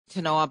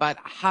to know about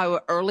how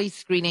early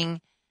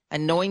screening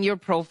and knowing your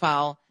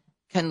profile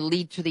can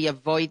lead to the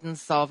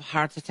avoidance of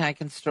heart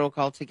attack and stroke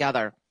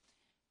altogether.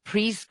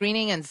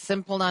 Pre-screening and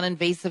simple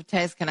non-invasive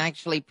tests can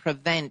actually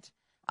prevent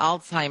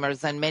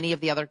Alzheimer's and many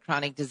of the other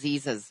chronic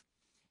diseases.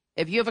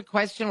 If you have a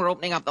question, we're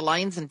opening up the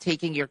lines and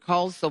taking your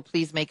calls, so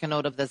please make a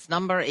note of this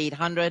number,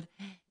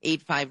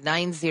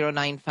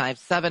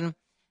 800-859-0957.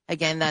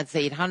 Again, that's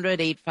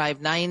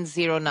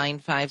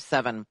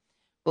 800-859-0957.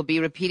 We'll be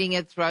repeating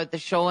it throughout the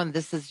show, and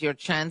this is your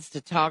chance to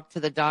talk to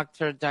the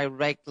doctor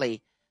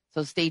directly.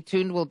 So stay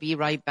tuned. We'll be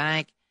right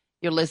back.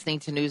 You're listening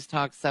to News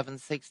Talk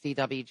 760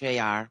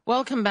 WJR.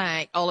 Welcome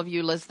back, all of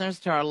you listeners,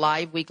 to our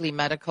live weekly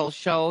medical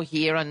show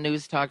here on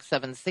News Talk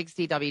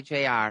 760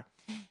 WJR.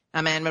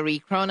 I'm Anne-Marie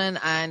Cronin,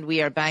 and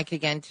we are back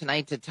again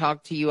tonight to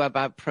talk to you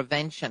about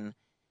prevention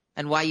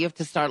and why you have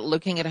to start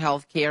looking at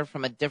health care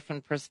from a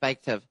different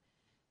perspective.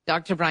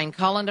 Dr. Brian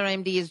Kolender,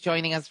 MD, is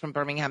joining us from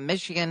Birmingham,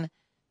 Michigan,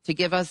 to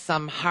give us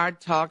some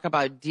hard talk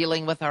about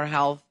dealing with our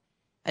health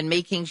and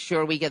making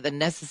sure we get the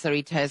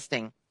necessary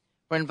testing.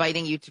 We're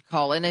inviting you to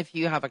call in if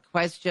you have a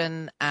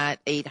question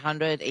at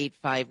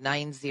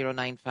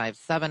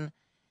 800-859-0957.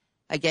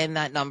 Again,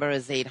 that number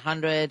is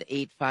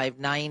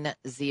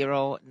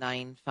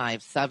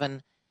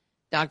 800-859-0957.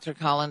 Dr.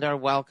 Kolender,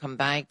 welcome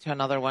back to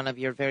another one of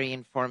your very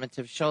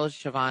informative shows.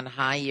 Siobhan,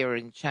 hi, you're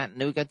in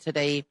Chattanooga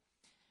today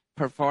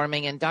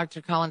performing. And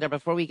Dr. Kolender,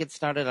 before we get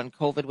started on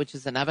COVID, which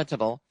is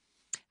inevitable,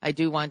 I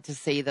do want to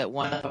say that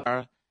one of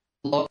our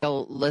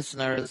local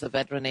listeners, a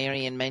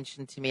veterinarian,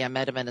 mentioned to me, I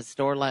met him in a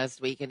store last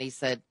week, and he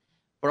said,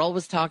 we're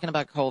always talking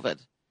about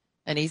COVID.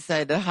 And he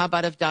said, how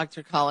about if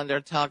Dr.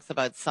 Kolender talks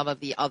about some of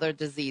the other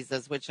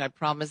diseases, which I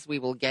promise we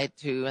will get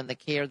to, and the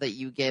care that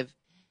you give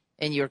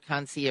in your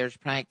concierge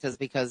practice,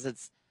 because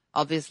it's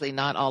obviously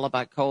not all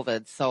about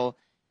COVID. So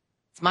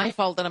it's my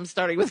fault that I'm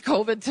starting with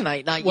COVID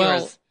tonight, not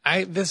yours.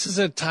 This is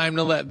a time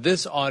to let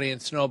this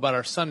audience know about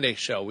our Sunday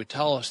show. We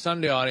tell our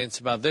Sunday audience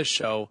about this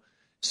show.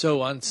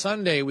 So on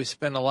Sunday, we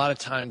spend a lot of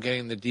time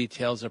getting the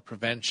details of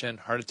prevention,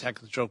 heart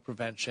attack and stroke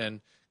prevention,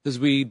 because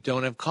we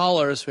don't have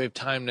callers, so we have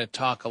time to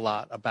talk a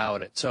lot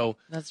about it. So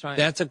that's right.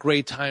 That's a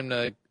great time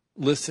to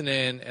listen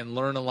in and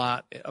learn a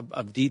lot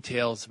of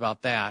details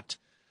about that.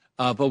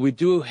 But we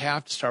do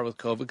have to start with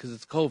COVID because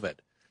it's COVID.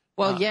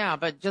 Well, yeah,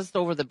 but just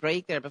over the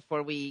break there,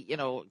 before we,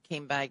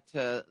 came back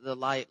to the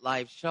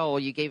live show,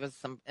 you gave us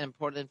some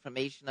important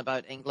information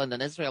about England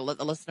and Israel. Let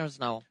the listeners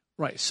know.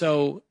 Right.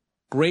 So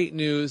great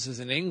news is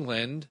in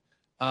England,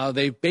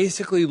 they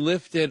basically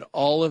lifted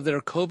all of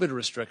their COVID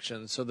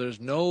restrictions. So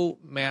there's no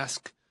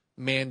mask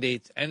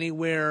mandates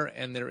anywhere,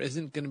 and there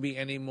isn't going to be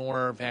any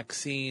more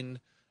vaccine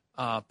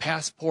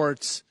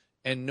passports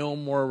and no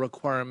more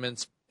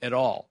requirements at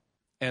all.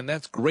 And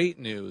that's great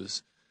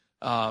news.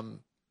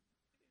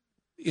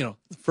 The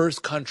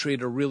first country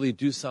to really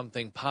do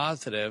something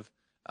positive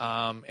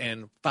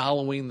and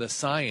following the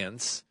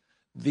science.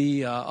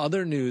 The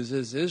other news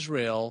is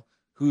Israel,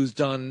 who's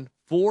done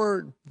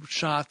 4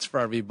 shots for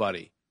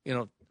everybody.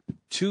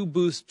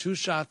 2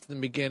 shots in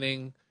the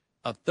beginning,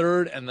 a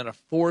third, and then a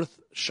 4th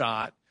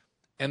shot.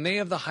 And they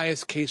have the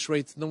highest case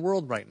rates in the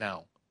world right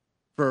now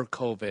for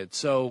COVID.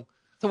 So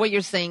what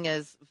you're saying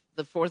is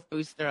the 4th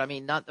booster, I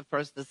mean, not the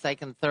 1st, the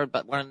 2nd, 3rd,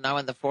 but we're now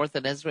in the 4th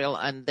in Israel,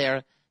 and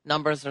their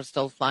numbers are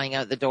still flying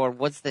out the door.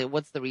 What's the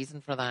reason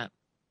for that?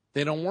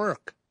 They don't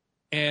work.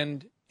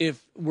 And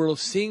if we're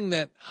seeing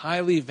that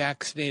highly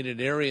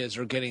vaccinated areas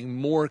are getting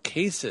more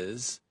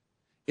cases,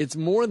 it's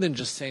more than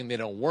just saying they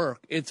don't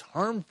work. It's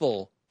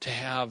harmful to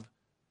have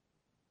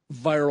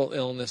viral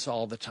illness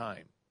all the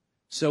time.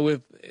 So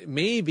if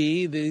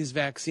maybe these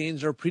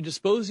vaccines are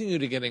predisposing you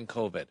to getting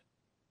COVID,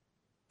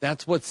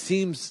 that's what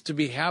seems to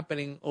be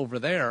happening over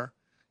there.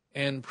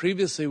 And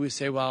previously we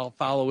say, well,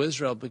 follow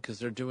Israel because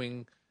they're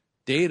doing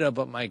data,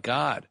 but my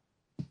God,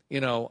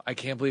 I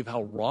can't believe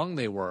how wrong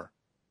they were.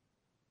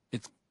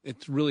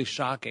 It's really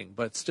shocking,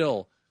 but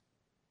still,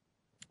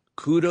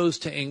 kudos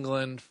to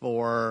England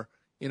for,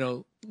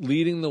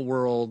 leading the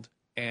world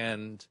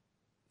and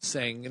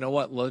saying,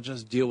 what, let's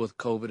just deal with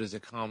COVID as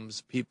it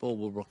comes. People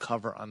will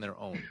recover on their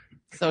own.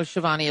 So,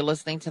 Shivani, you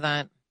listening to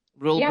that?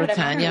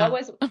 Britannia.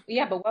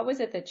 But what was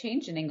it that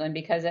changed in England?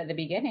 Because at the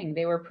beginning,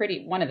 they were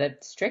one of the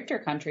stricter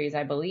countries,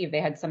 I believe. They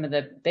had some of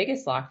the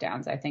biggest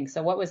lockdowns, I think.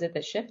 So what was it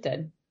that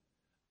shifted?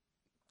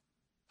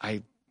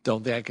 I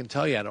don't think I can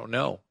tell you. I don't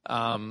know.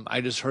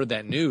 I just heard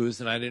that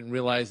news, and I didn't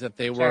realize that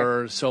they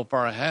were so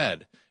far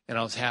ahead, and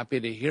I was happy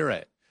to hear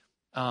it.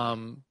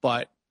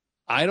 But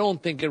I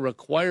don't think it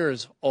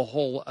requires a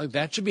whole –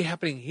 that should be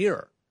happening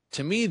here.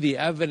 To me, the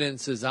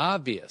evidence is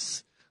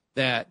obvious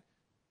that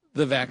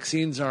the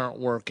vaccines aren't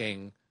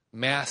working,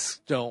 masks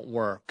don't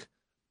work,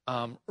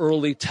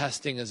 early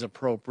testing is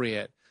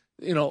appropriate.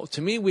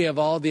 To me, we have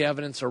all the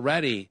evidence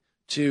already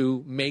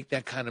to make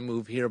that kind of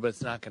move here, but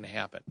it's not going to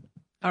happen.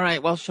 All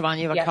right. Well, Siobhan,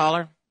 you have a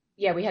caller?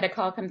 Yeah, we had a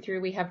call come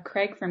through. We have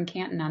Craig from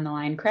Canton on the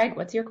line. Craig,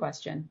 what's your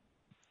question?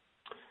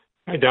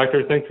 Hi,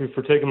 doctor. Thank you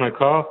for taking my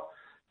call.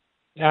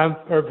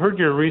 I've heard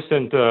your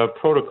recent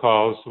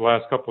protocols, the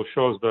last couple of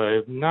shows, but I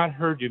have not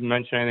heard you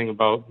mention anything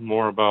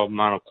more about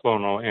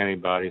monoclonal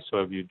antibodies. So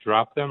have you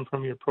dropped them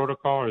from your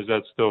protocol, or is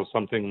that still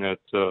something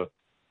that's a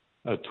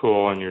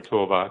tool in your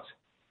toolbox?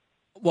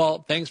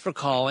 Well, thanks for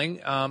calling.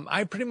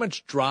 I pretty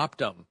much dropped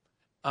them.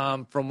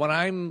 From what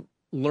I'm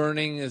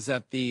learning is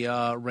that the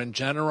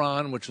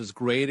Regeneron, which was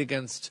great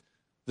against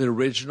the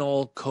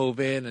original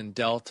COVID and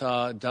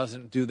Delta,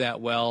 doesn't do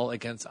that well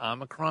against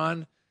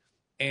Omicron.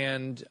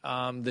 And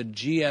the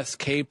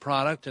GSK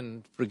product,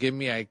 and forgive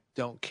me, I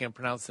can't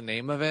pronounce the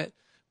name of it,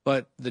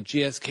 but the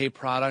GSK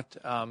product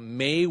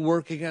may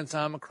work against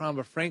Omicron.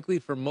 But frankly,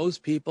 for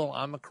most people,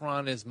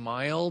 Omicron is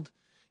mild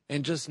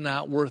and just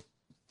not worth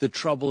the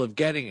trouble of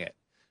getting it.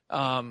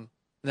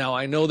 Now,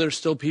 I know there's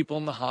still people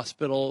in the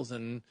hospitals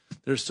and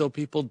there's still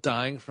people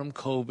dying from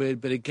COVID,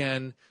 but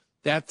again,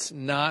 that's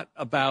not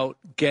about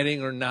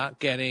getting or not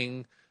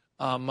getting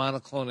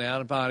monoclonal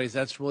antibodies.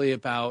 That's really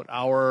about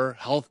our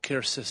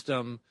healthcare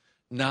system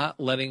not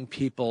letting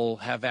people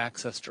have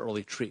access to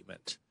early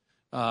treatment.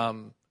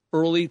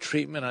 Early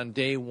treatment on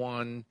day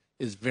one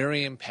is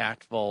very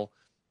impactful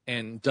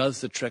and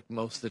does the trick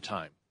most of the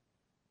time.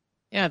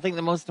 Yeah, I think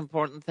the most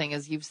important thing,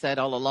 as you've said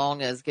all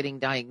along, is getting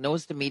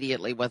diagnosed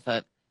immediately with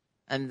it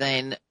and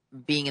then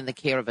being in the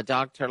care of a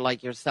doctor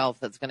like yourself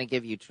that's going to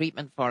give you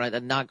treatment for it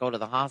and not go to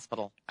the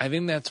hospital. I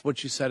think that's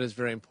what you said is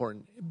very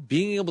important.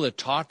 Being able to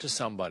talk to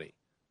somebody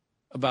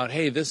about,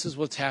 hey, this is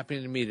what's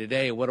happening to me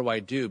today. What do I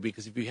do?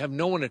 Because if you have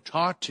no one to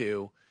talk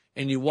to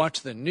and you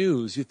watch the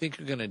news, you think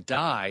you're going to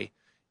die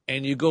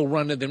and you go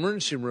run to the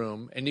emergency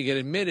room and you get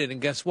admitted.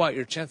 And guess what?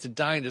 Your chance of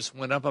dying just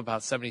went up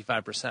about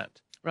 75%.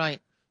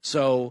 Right.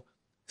 So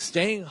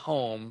staying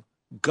home,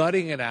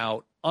 gutting it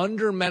out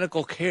under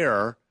medical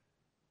care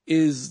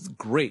is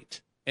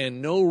great,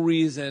 and no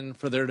reason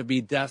for there to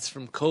be deaths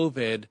from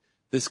COVID.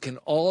 This can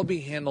all be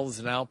handled as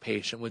an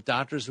outpatient with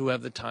doctors who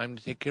have the time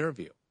to take care of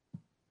you.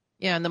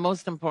 Yeah, and the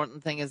most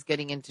important thing is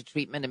getting into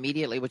treatment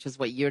immediately, which is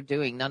what you're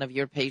doing. None of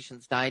your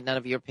patients died. None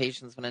of your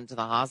patients went into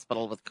the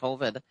hospital with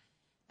COVID,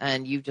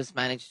 and you've just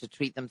managed to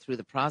treat them through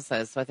the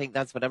process. So I think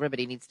that's what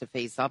everybody needs to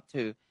face up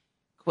to.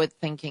 Quit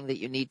thinking that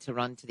you need to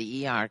run to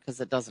the ER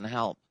because it doesn't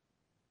help.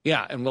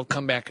 Yeah, and we'll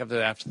come back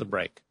after the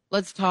break.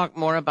 Let's talk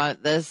more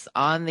about this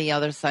on the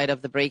other side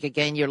of the break.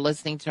 Again, you're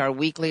listening to our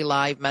weekly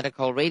live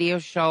medical radio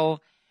show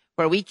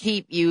where we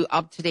keep you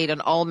up to date on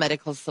all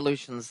medical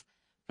solutions,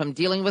 from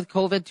dealing with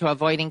COVID to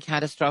avoiding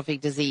catastrophic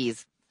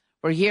disease.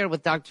 We're here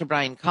with Dr.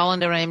 Brian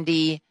Kolender,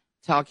 MD,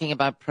 talking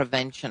about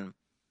prevention.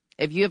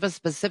 If you have a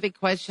specific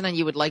question and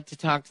you would like to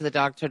talk to the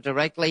doctor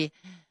directly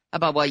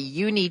about what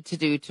you need to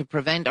do to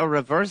prevent or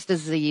reverse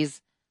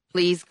disease,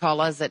 please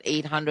call us at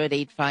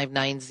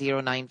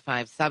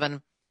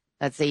 800-859-0957.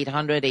 That's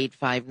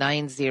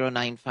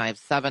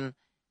 800-859-0957.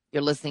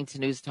 You're listening to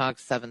News Talk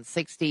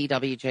 760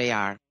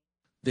 WJR.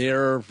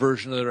 Their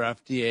version of their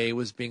FDA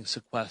was being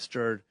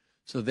sequestered,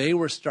 so they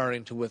were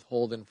starting to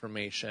withhold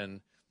information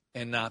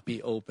and not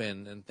be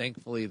open. And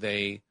thankfully,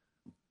 went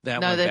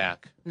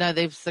back. Now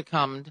they've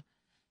succumbed.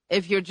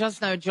 If you're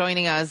just now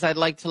joining us, I'd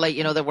like to let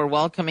you know that we're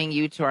welcoming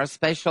you to our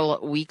special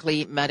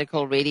weekly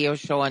medical radio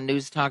show on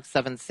News Talk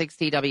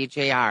 760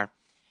 WJR.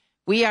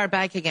 We are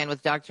back again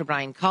with Dr.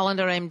 Brian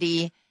Kolender,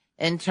 MD,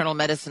 internal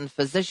medicine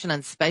physician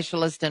and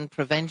specialist in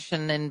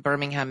prevention in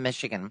Birmingham,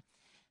 Michigan.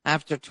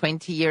 After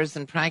 20 years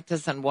in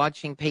practice and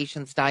watching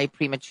patients die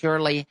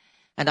prematurely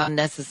and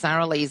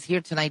unnecessarily, he's here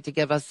tonight to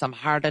give us some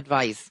hard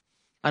advice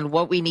on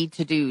what we need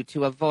to do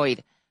to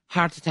avoid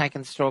heart attack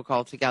and stroke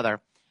altogether.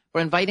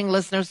 We're inviting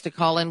listeners to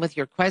call in with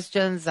your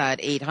questions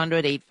at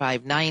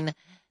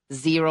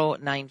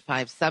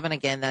 800-859-0957.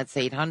 Again, that's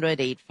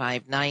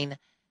 800-859-0957.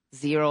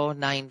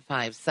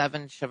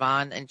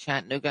 Siobhan and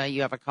Chattanooga,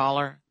 you have a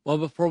caller? Well,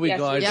 before we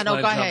go, I just want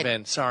to jump ahead.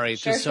 in. Sorry.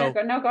 Sure.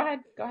 No, go ahead.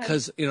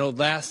 Because,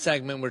 last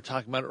segment we're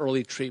talking about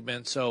early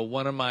treatment. So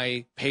one of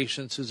my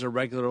patients who's a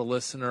regular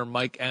listener,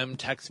 Mike M.,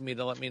 texted me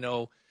to let me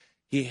know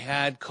he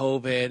had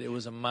COVID. It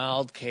was a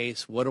mild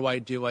case. What do I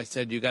do? I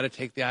said, you got to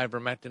take the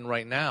ivermectin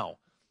right now.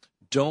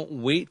 Don't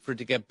wait for it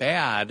to get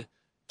bad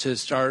to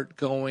start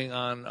going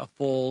on a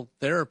full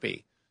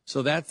therapy.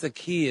 So that's the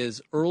key,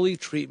 is early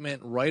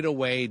treatment right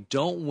away.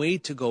 Don't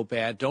wait to go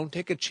bad. Don't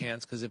take a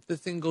chance, because if this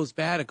thing goes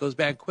bad, it goes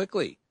bad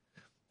quickly.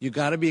 You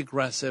got to be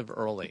aggressive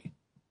early.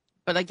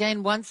 But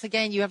again, once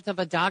again, you have to have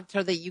a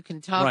doctor that you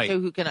can talk to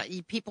who can.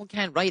 People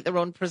can't write their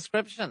own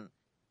prescription.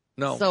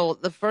 No. So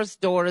the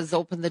first door is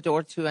open the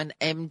door to an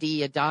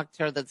MD, a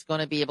doctor that's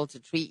going to be able to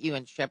treat you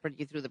and shepherd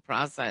you through the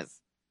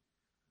process.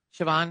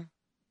 Siobhan,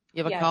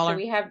 you have a caller? So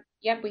we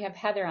have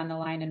Heather on the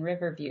line in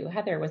Riverview.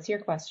 Heather, what's your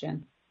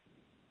question?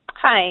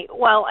 Hi.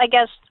 Well, I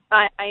guess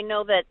I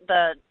know that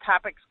the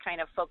topic's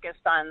kind of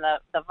focused on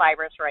the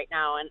virus right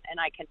now, and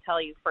I can tell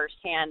you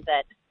firsthand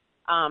that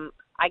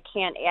I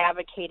can't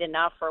advocate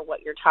enough for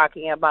what you're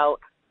talking about,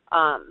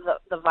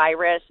 the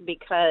virus,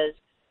 because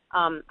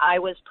I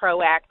was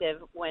proactive,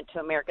 went to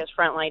America's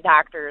Frontline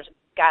Doctors,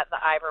 got the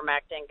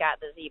ivermectin,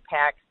 got the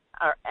Z-Pak,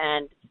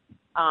 and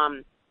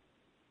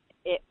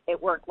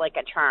it worked like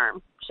a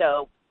charm.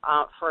 So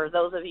for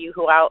those of you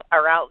who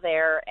are out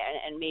there,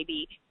 and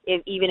maybe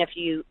even if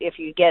you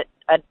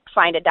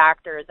find a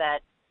doctor that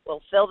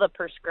will fill the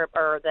prescription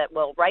or that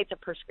will write the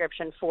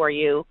prescription for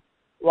you,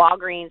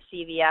 Walgreens,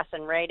 CVS,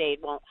 and Rite Aid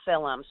won't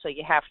fill them, so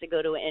you have to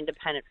go to an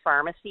independent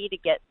pharmacy to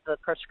get the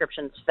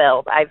prescriptions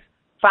filled. I've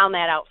found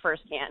that out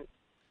firsthand.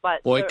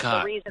 But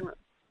boycott. The reason,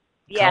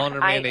 yeah, Calendar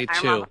mandate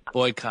too.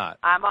 Boycott.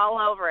 I'm all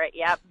over it.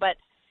 Yeah, but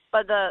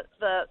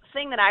the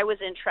thing that I was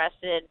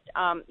interested,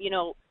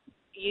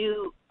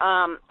 you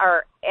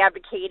are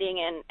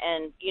advocating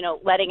and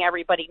letting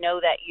everybody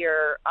know that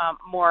you're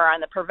more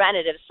on the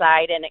preventative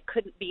side, and it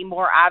couldn't be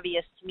more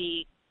obvious to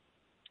me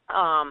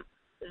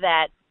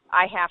that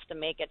I have to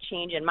make a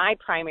change in my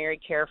primary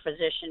care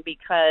physician,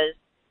 because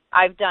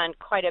I've done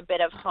quite a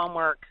bit of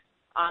homework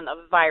on the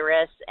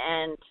virus,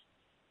 and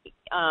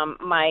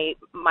my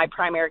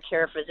primary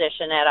care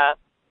physician at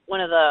one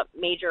of the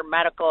major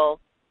medical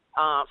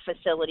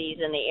facilities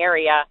in the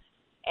area,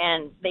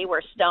 and they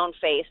were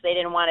stone-faced. They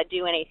didn't want to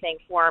do anything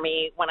for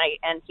me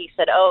and he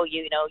said, "Oh,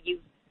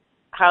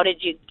 how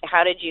did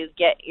you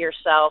get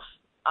yourself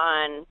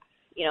on,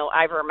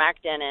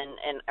 ivermectin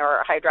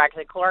or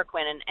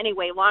hydroxychloroquine?" And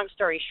anyway, long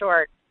story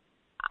short,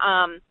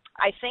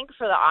 I think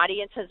for the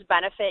audience's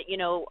benefit,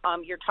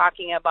 you're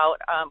talking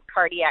about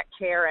cardiac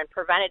care and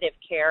preventative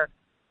care.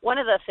 One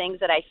of the things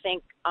that I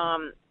think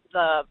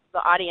the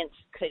audience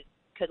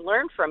could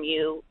learn from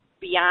you,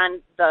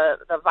 beyond the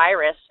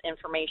virus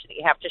information that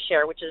you have to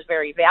share, which is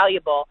very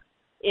valuable,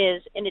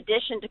 is in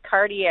addition to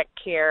cardiac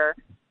care,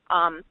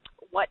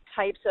 what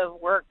types of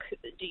work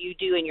do you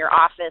do in your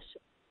office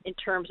in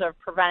terms of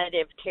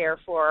preventative care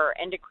for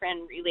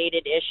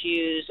endocrine-related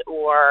issues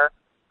or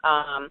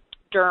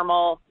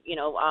dermal,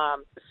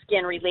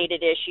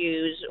 skin-related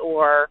issues,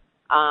 or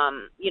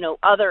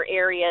other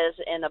areas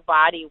in the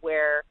body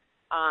where,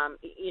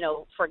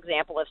 for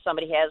example, if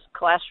somebody has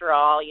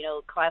cholesterol,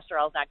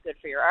 cholesterol is not good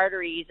for your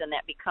arteries, and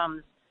that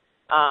becomes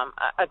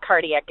a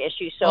cardiac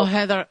issue. So, well,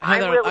 Heather,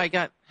 I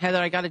got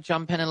to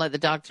jump in and let the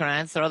doctor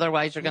answer.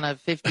 Otherwise, you're going to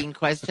have 15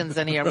 questions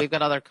in here. We've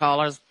got other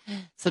callers.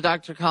 So,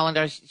 Dr.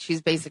 Kolender,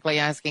 she's basically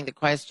asking the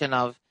question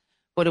of,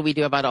 what do we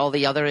do about all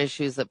the other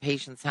issues that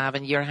patients have?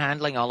 And you're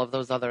handling all of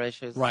those other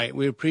issues. Right.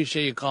 We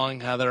appreciate you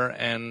calling, Heather.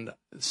 And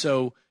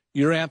so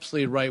you're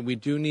absolutely right. We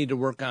do need to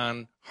work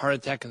on heart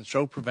attack and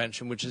stroke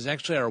prevention, which is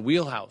actually our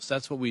wheelhouse.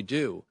 That's what we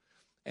do.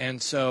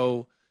 And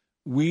so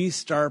we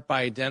start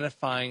by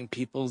identifying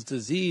people's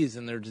disease,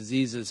 and their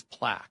disease is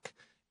plaque.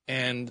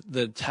 And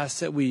the test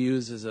that we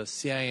use is a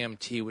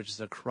CIMT, which is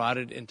a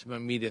carotid intima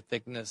media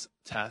thickness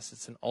test.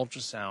 It's an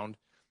ultrasound.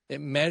 It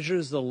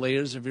measures the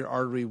layers of your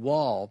artery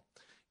wall.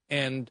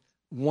 And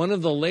one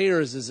of the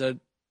layers is a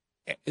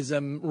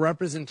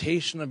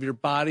representation of your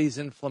body's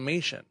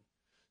inflammation.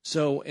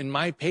 So in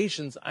my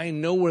patients, I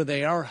know where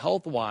they are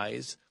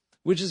health-wise,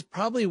 which is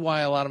probably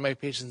why a lot of my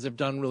patients have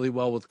done really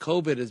well with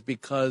COVID, is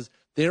because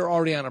they're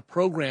already on a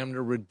program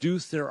to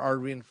reduce their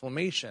artery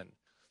inflammation.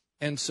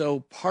 And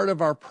so part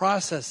of our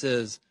process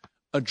is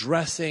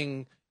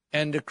addressing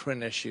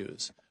endocrine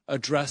issues,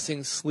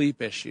 addressing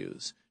sleep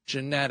issues,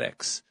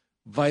 genetics,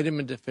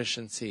 vitamin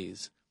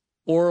deficiencies,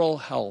 oral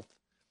health,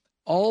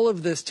 all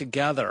of this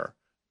together,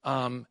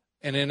 and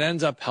it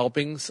ends up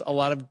helping a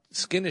lot of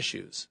skin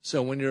issues.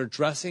 So when you're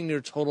addressing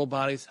your total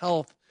body's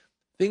health,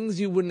 things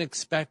you wouldn't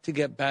expect to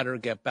get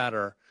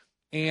better,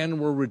 and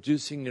we're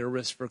reducing your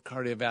risk for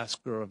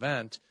cardiovascular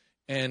event.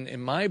 And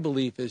in my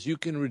belief is you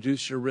can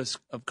reduce your risk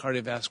of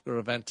cardiovascular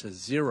event to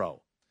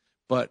 0,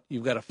 but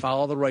you've got to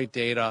follow the right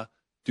data,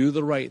 do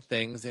the right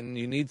things, and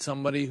you need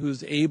somebody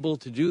who's able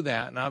to do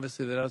that. And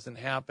obviously that doesn't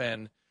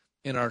happen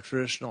in our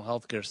traditional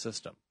healthcare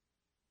system.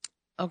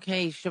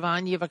 Okay,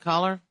 Siobhan, you have a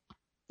caller?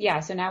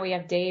 Yeah, so now we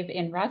have Dave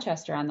in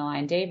Rochester on the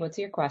line. Dave, what's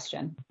your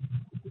question?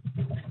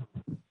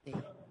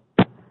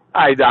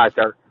 Hi,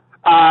 doctor.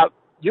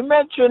 You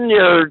mentioned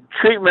your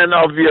treatment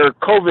of your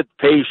COVID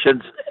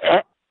patients,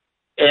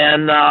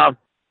 and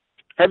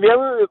have you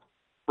ever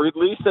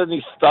released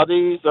any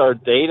studies or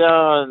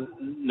data,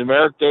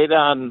 numeric data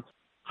on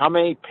how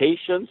many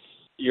patients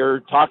you're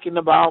talking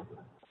about?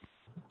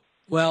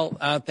 Well,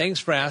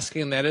 thanks for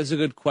asking. That is a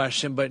good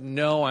question, but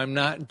no, I'm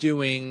not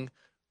doing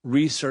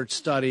research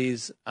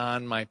studies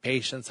on my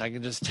patients. I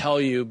can just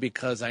tell you,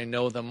 because I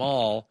know them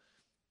all,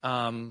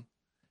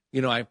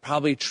 I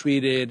probably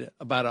treated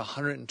about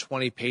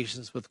 120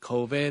 patients with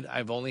COVID.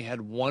 I've only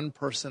had one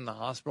person in the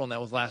hospital, and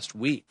that was last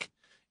week.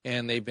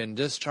 And they've been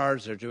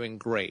discharged. They're doing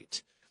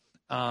great.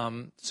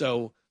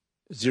 So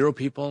 0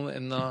 people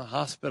in the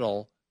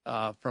hospital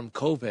from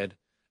COVID.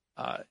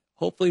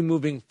 Hopefully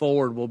moving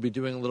forward, we'll be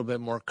doing a little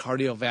bit more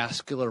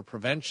cardiovascular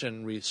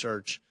prevention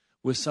research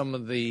with some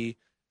of the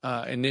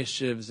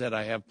initiatives that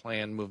I have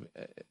planned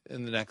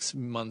in the next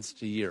months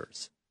to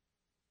years.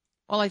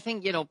 Well, I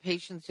think,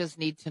 patients just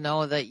need to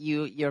know that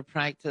your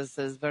practice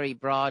is very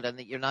broad, and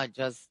that you're not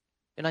just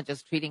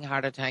treating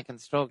heart attack and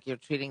stroke. You're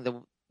treating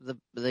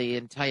the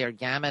entire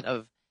gamut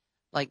of,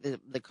 like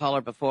the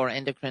caller before,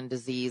 endocrine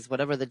disease,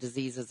 whatever the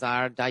diseases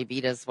are,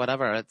 diabetes,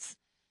 whatever. It's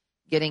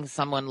getting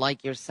someone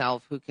like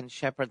yourself who can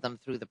shepherd them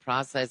through the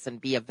process and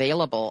be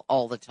available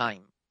all the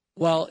time?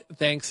 Well,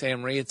 thanks,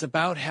 Anne-Marie. It's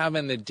about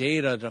having the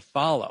data to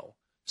follow.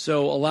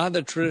 So a lot of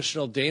the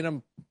traditional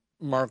data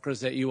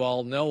markers that you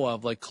all know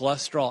of, like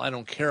cholesterol, I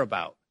don't care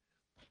about.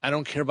 I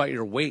don't care about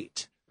your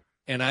weight.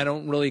 And I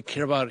don't really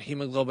care about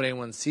hemoglobin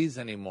A1Cs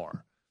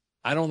anymore.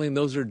 I don't think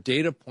those are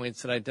data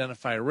points that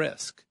identify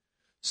risk.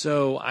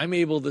 So I'm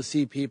able to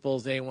see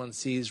people's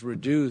A1Cs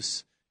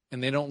reduce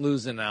and they don't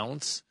lose an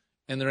ounce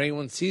and their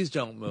A1Cs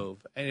don't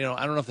move. And,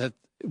 I don't know if that,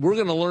 we're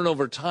going to learn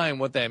over time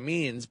what that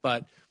means,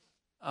 but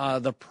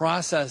the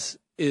process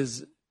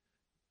is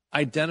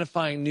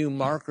identifying new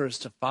markers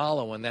to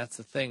follow. And that's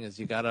the thing, is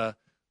you got to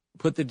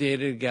put the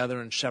data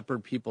together and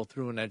shepherd people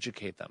through and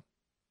educate them.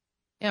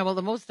 Yeah, well,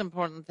 the most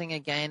important thing,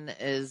 again,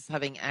 is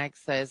having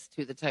access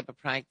to the type of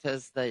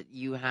practice that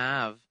you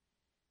have.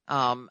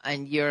 And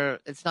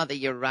it's not that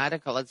you're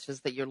radical, it's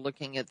just that you're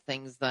looking at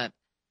things that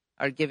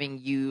are giving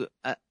you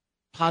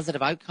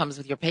positive outcomes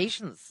with your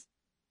patients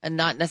and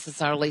not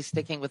necessarily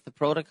sticking with the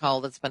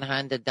protocol that's been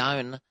handed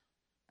down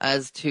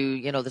as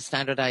to, the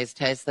standardized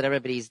tests that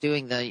everybody's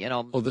doing.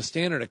 Well, the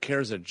standard of care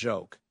is a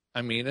joke.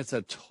 I mean, it's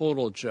a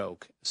total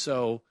joke.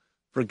 So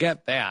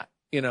forget that.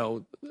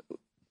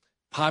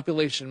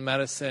 Population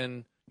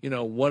medicine,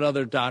 what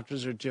other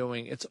doctors are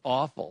doing, it's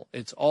awful.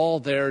 It's all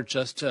there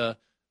just to,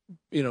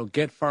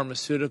 get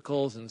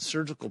pharmaceuticals and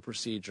surgical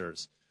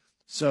procedures.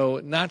 So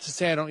not to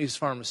say I don't use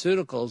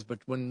pharmaceuticals, but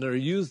when they're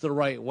used the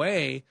right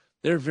way,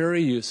 they're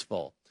very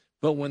useful.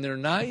 But when they're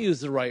not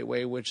used the right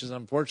way, which is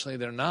unfortunately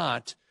they're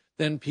not,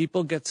 then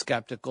people get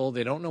skeptical.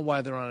 They don't know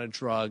why they're on a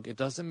drug. It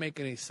doesn't make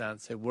any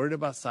sense. They're worried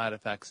about side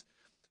effects.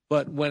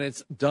 But when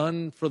it's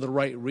done for the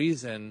right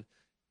reason,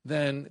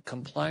 then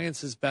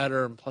compliance is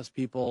better, and plus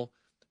people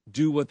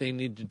do what they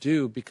need to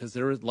do because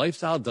their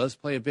lifestyle does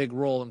play a big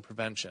role in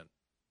prevention.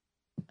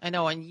 I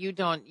know, and you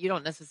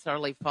don't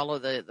necessarily follow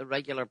the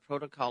regular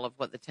protocol of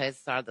what the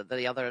tests are that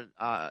the other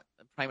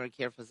primary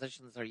care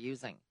physicians are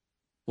using.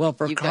 Well,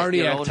 for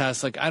cardiac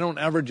tests, I don't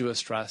ever do a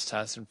stress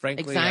test, and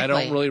frankly, I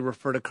don't really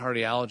refer to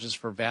cardiologists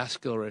for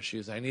vascular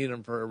issues. I need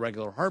them for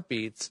irregular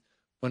heartbeats,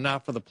 but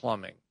not for the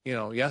plumbing.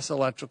 Yes,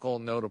 electrical,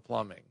 no to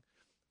plumbing.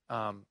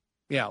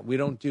 Yeah, we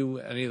don't do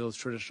any of those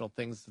traditional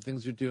things. The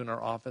things we do in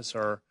our office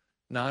are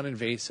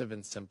non-invasive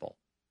and simple.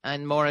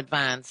 And more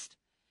advanced.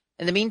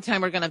 In the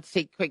meantime, we're going to have to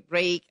take a quick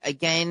break.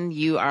 Again,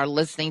 you are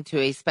listening to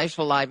a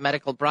special live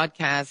medical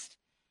broadcast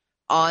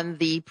on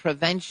the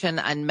prevention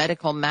and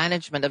medical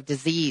management of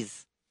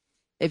disease.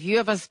 If you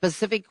have a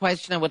specific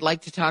question and would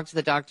like to talk to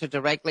the doctor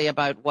directly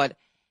about what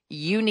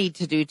you need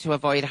to do to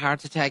avoid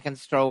heart attack and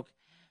stroke,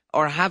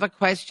 or have a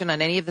question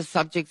on any of the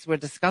subjects we're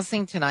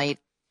discussing tonight,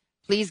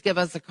 please give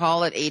us a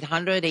call at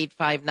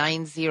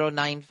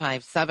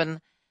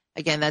 800-859-0957.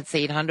 Again, that's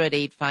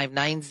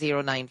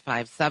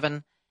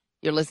 800-859-0957.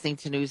 You're listening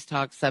to News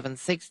Talk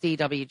 760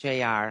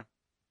 WJR.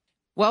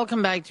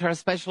 Welcome back to our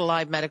special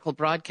live medical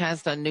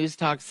broadcast on News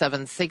Talk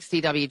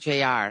 760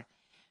 WJR.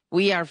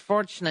 We are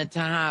fortunate to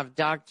have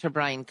Dr.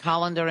 Brian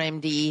Kolender,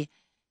 MD,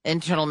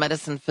 internal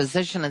medicine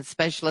physician and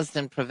specialist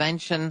in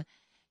prevention,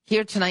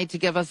 here tonight to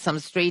give us some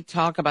straight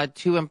talk about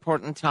two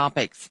important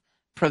topics,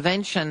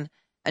 prevention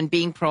and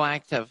being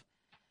proactive.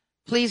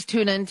 Please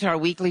tune in to our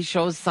weekly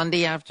shows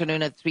Sunday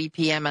afternoon at 3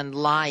 p.m. and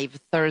live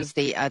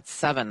Thursday at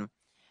 7.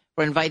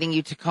 We're inviting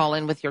you to call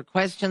in with your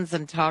questions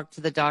and talk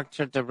to the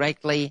doctor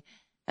directly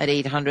at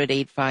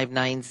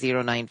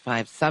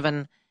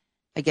 800-859-0957.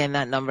 Again,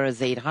 that number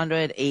is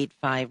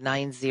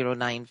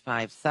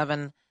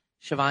 800-859-0957.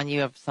 Siobhan,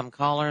 you have some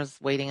callers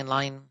waiting in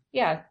line?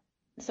 Yeah.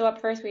 So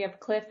up first, we have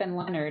Cliff and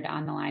Leonard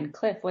on the line.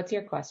 Cliff, what's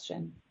your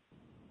question?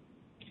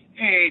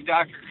 Hey,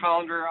 Dr.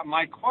 Kolender.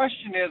 My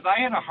question is, I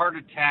had a heart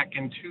attack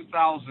in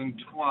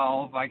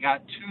 2012. I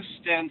got 2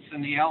 stents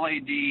in the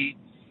LAD.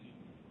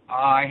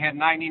 I had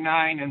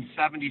 99 and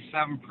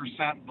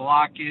 77%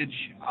 blockage.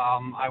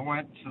 I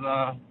went to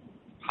the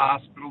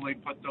hospital. They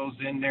put those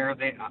in there.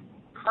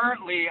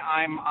 Currently,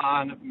 I'm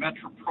on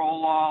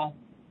metoprolol,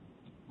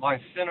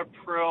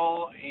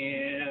 lisinopril,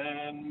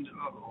 and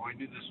I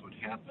knew this would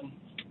happen.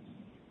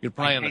 You're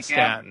probably on a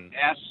statin.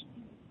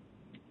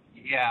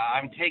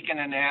 I'm taking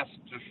an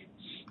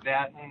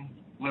astatin,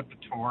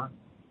 Lipitor.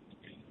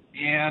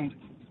 And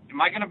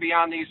am I going to be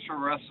on these for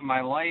the rest of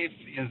my life?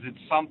 Is it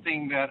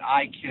something that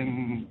I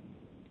can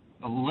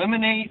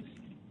eliminate?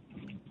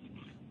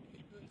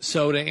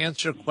 So to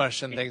answer your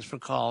question, thanks for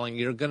calling.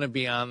 You're going to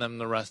be on them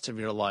the rest of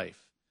your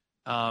life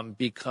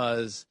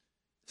because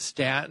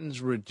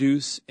statins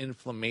reduce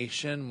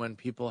inflammation when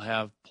people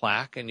have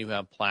plaque, and you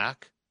have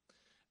plaque.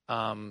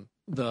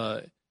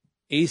 The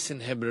ACE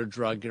inhibitor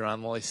drug you're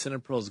on,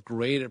 lisinopril, is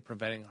great at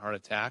preventing heart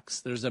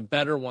attacks. There's a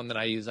better one that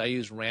I use. I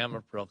use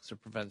ramipril to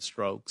prevent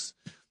strokes.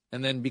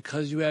 And then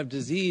because you have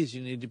disease,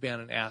 you need to be on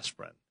an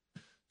aspirin.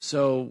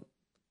 So,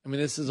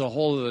 this is a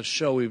whole other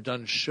show. We've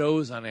done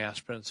shows on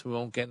aspirin, so we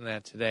won't get into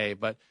that today.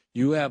 But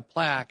you have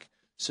plaque,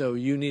 so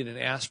you need an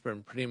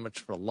aspirin pretty much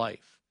for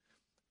life.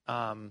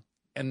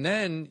 And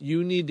then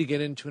you need to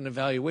get into an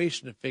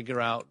evaluation to figure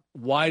out,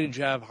 why did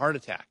you have a heart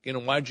attack?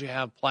 Why did you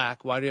have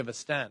plaque? Why do you have a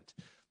stent?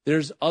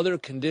 There's other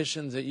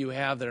conditions that you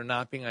have that are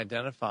not being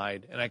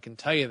identified, and I can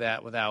tell you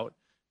that without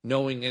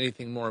knowing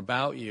anything more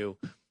about you,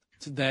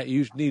 that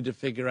you need to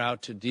figure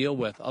out to deal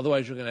with.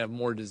 Otherwise, you're going to have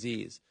more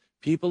disease.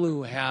 People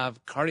who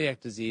have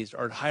cardiac disease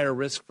are at higher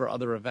risk for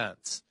other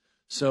events.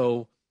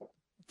 So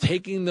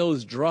taking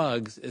those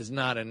drugs is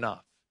not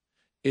enough.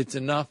 It's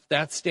enough,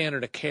 that's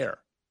standard of care.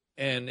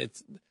 And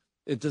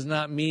it does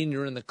not mean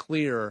you're in the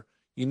clear.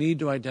 You need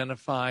to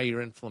identify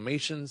your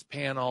inflammations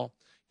panel,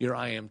 your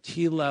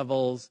IMT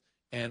levels,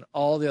 and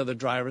all the other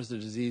drivers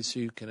of disease so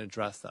you can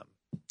address them.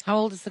 How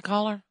old is the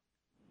caller?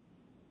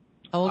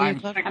 How old are you,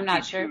 Cliff? I'm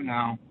not sure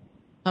now.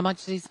 How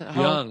much did he say?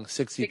 Young,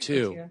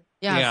 62.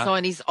 Yeah, so,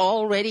 and he's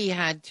already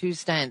had 2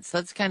 stents.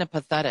 That's kind of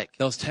pathetic.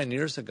 That was 10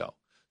 years ago.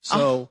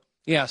 So,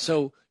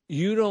 so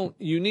you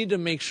need to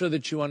make sure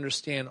that you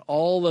understand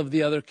all of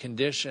the other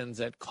conditions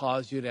that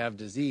cause you to have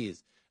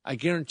disease. I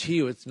guarantee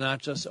you it's not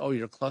just,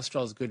 your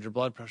cholesterol is good, your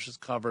blood pressure is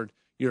covered,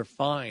 you're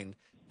fine.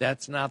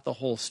 That's not the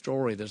whole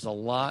story. There's a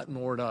lot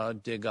more to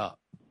dig up.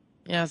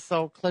 Yeah,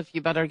 so Cliff,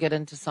 you better get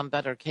into some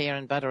better care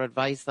and better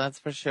advice, that's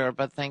for sure.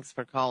 But thanks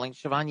for calling.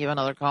 Siobhan, you have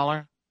another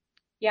caller?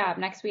 Yeah, up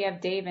next we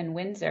have Dave in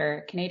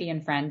Windsor,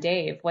 Canadian friend.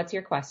 Dave, what's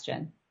your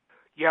question?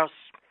 Yes.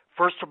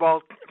 First of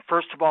all,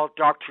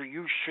 doctor,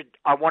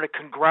 I want to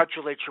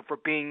congratulate you for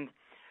being,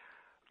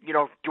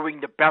 doing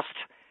the best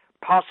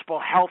possible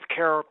health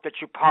care that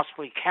you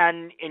possibly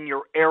can in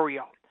your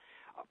area.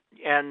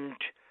 And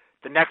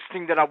the next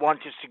thing that I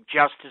want to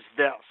suggest is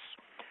this.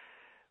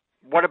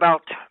 What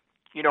about,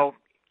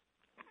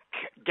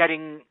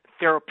 getting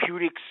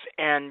therapeutics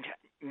and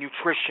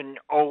nutrition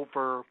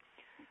over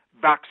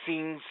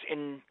vaccines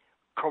in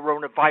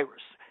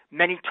coronavirus?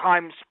 Many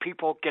times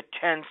people get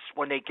tense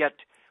when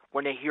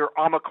they hear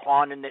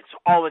Omicron, and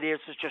all it is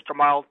just a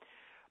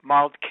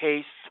mild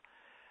case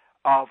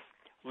of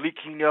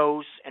leaky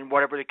nose and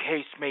whatever the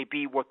case may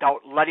be,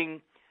 without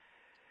letting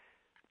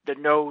the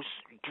nose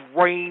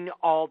drain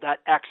all that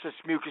excess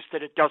mucus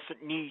that it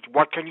doesn't need.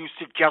 What can you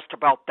suggest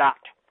about that?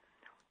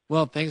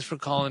 Well, thanks for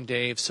calling,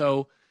 Dave.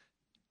 So,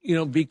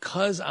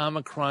 because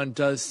Omicron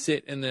does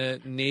sit in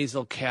the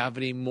nasal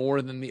cavity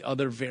more than the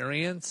other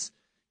variants,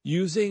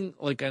 using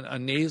like a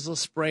nasal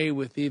spray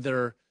with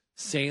either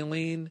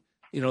saline,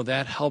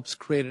 that helps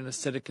create an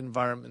acidic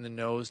environment in the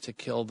nose to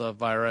kill the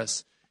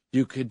virus.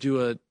 You could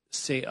do a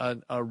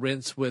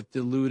rinse with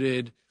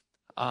diluted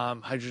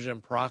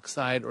hydrogen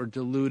peroxide or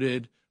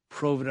diluted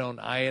providone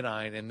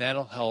iodine, and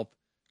that'll help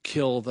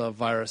kill the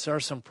virus. There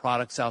are some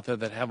products out there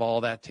that have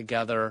all that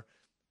together,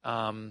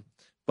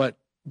 but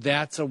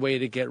that's a way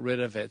to get rid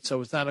of it.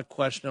 So it's not a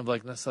question of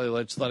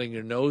necessarily just letting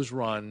your nose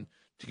run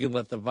to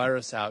let the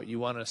virus out. You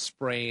want to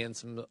spray in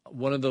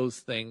one of those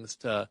things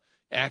to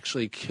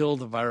actually kill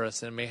the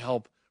virus, and it may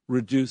help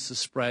reduce the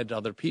spread to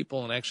other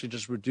people and actually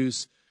just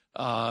reduce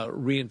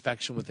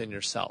reinfection within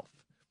yourself.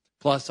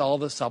 Plus all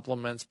the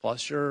supplements,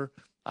 plus your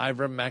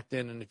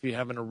ivermectin, and if you're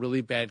having a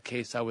really bad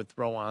case, I would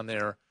throw on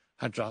there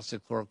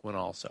hydroxychloroquine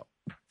also.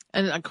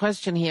 And a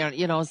question here,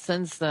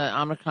 since the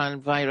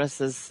Omicron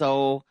virus is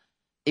so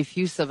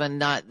effusive and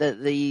not what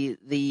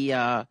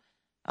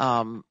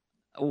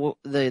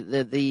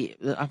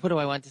do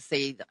I want to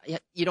say?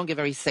 You don't get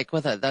very sick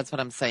with it. That's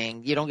what I'm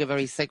saying. You don't get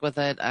very sick with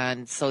it.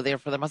 And so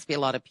therefore there must be a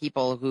lot of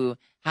people who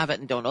have it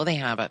and don't know they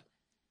have it.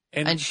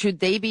 And should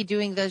they be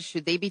doing this?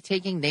 Should they be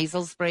taking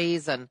nasal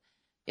sprays? And,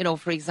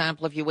 for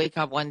example, if you wake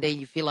up one day,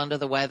 you feel under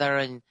the weather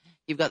and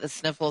you've got the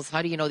sniffles,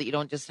 how do you know that you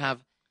don't just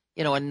have,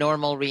 a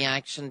normal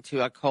reaction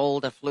to a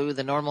cold, a flu,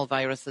 the normal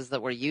viruses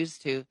that we're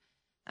used to?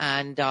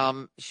 And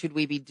should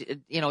we be,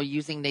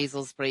 using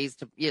nasal sprays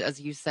to, as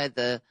you said,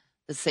 the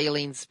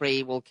saline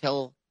spray will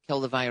kill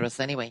the virus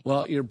anyway?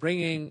 Well, you're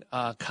bringing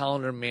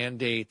Kolender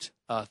mandate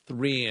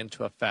 3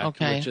 into effect,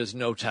 which is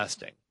no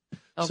testing.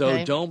 Okay.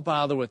 So don't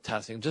bother with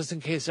testing. Just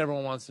in case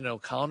everyone wants to know,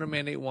 Kolender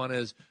mandate 1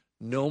 is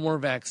no more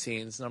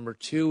vaccines. Number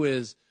 2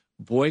 is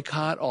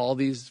boycott all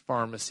these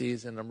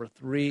pharmacies. And number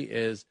 3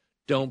 is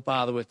don't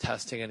bother with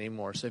testing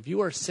anymore. So if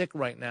you are sick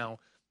right now,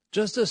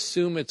 just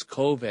assume it's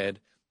COVID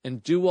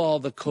and do all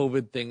the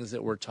COVID things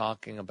that we're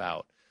talking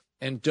about.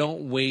 And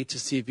don't wait to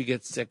see if you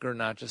get sick or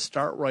not. Just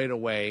start right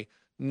away.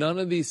 None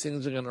of these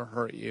things are going to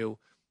hurt you.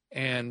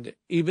 And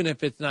even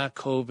if it's not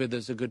COVID,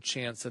 there's a good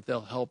chance that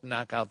they'll help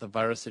knock out the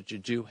virus that you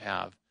do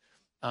have.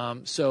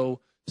 So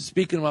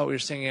speaking about what you're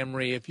saying,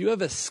 Anne-Marie, if you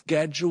have a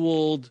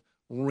scheduled,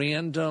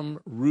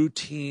 random,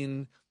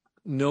 routine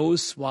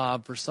nose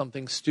swab for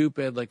something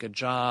stupid like a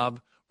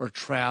job or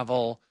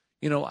travel,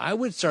 I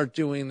would start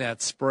doing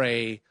that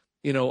spray,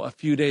 a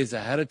few days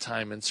ahead of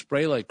time and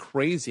spray like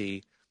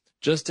crazy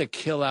just to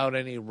kill out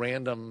any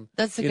random,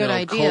 That's a good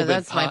idea.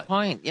 That's my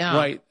point. Yeah.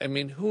 Right. I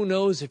mean, who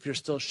knows if you're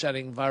still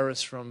shedding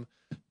virus from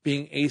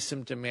being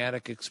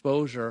asymptomatic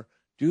exposure.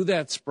 Do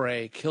that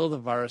spray, kill the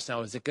virus.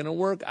 Now, is it going to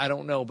work? I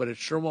don't know, but it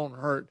sure won't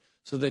hurt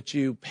so that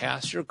you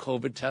pass your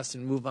COVID test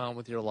and move on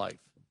with your life.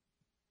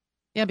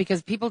 Yeah,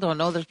 because people don't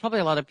know. There's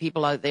probably a lot of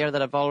people out there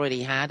that have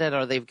already had it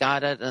or they've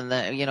got it and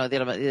they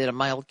had a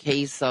mild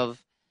case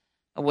of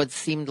what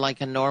seemed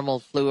like a normal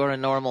flu or a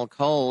normal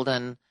cold,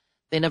 and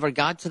they never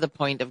got to the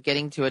point of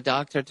getting to a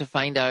doctor to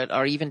find out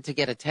or even to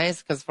get a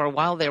test, because for a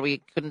while there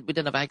we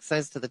didn't have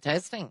access to the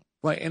testing.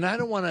 Right, and I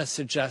don't want to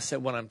suggest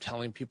that what I'm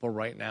telling people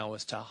right now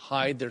is to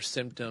hide their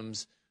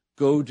symptoms,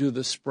 go do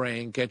the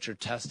spraying, get your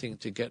testing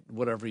to get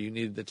whatever you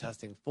needed the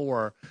testing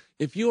for.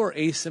 If you are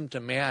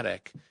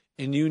asymptomatic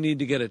and you need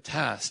to get a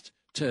test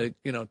to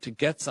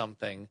get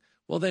something,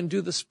 well, then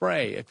do the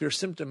spray. If you're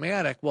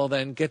symptomatic, well,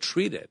 then get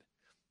treated,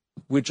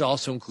 which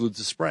also includes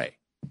the spray.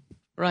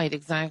 Right,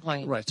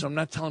 exactly. Right, so I'm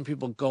not telling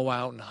people go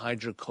out and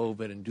hide your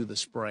COVID and do the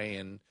spray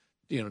and,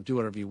 do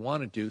whatever you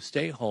want to do.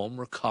 Stay home,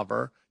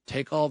 recover,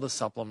 take all the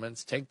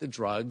supplements, take the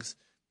drugs,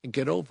 and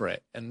get over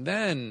it. And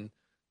then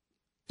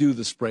do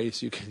the spray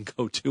so you can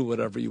go do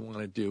whatever you want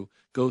to do.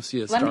 Go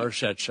see a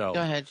Starshed show.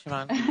 Go ahead,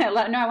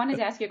 Siobhan. No, I wanted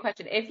to ask you a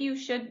question. If you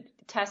should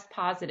test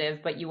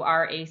positive, but you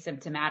are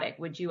asymptomatic,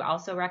 would you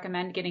also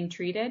recommend getting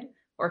treated?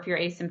 Or if you're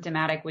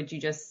asymptomatic, would you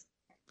just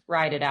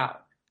ride it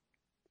out?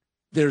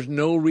 There's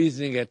no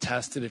reason to get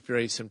tested if you're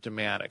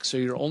asymptomatic. So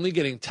you're only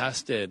getting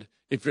tested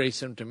if you're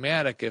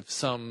asymptomatic if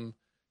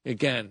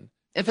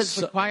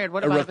it's required.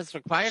 What about if it's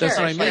required? That's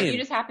what I mean. If you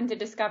just happen to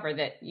discover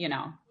that,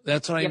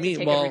 That's what I mean. You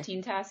have to take a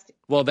routine test.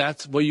 Well,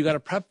 you got to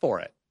prep for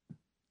it.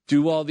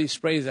 Do all these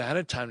sprays ahead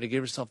of time to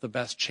give yourself the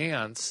best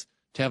chance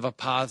to have a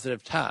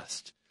positive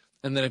test.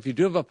 And then if you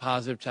do have a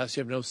positive test,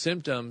 you have no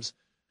symptoms,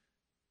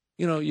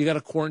 you got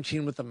to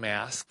quarantine with a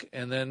mask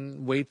and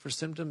then wait for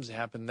symptoms to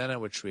happen. Then I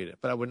would treat it.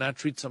 But I would not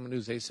treat someone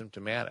who's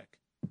asymptomatic.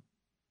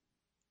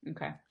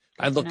 Okay.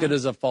 I'd look at it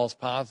as a false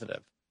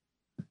positive.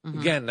 Mm-hmm.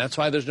 Again, that's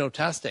why there's no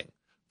testing.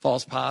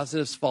 False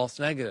positives, false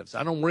negatives.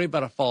 I don't worry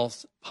about a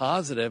false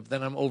positive.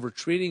 Then I'm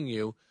over-treating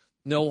you.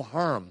 No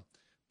harm.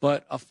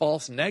 But a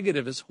false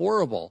negative is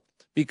horrible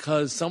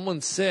because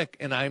someone's sick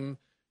and I'm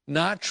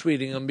not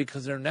treating them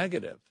because they're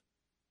negative.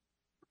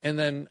 And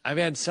then I've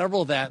had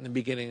several of that in the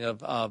beginning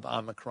of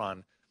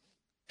Omicron.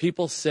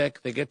 People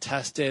sick, they get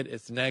tested,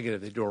 it's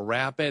negative. They do a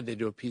rapid, they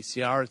do a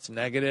PCR, it's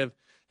negative.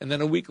 And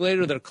then a week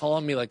later, they're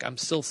calling me like, I'm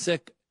still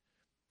sick.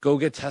 Go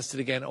get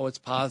tested again. Oh, it's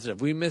positive.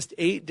 We missed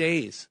 8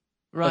 days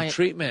of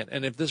treatment.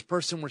 And if this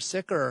person were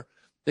sicker,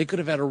 they could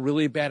have had a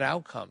really bad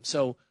outcome.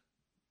 So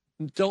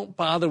don't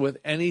bother with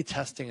any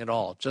testing at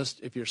all. Just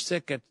if you're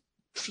sick,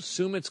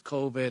 assume it's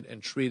COVID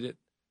and treat it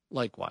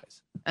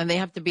likewise. And they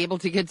have to be able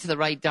to get to the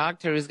right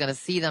doctor who's going to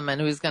see them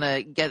and who's going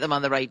to get them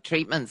on the right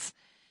treatments.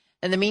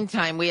 In the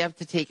meantime, we have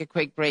to take a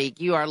quick break.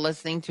 You are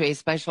listening to a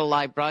special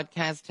live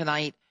broadcast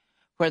tonight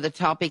where the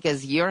topic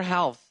is your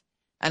health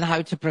and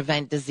how to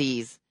prevent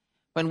disease.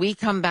 When we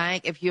come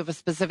back, if you have a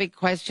specific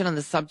question on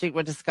the subject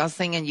we're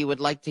discussing and you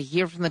would like to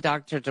hear from the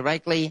doctor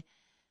directly,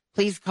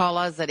 please call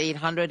us at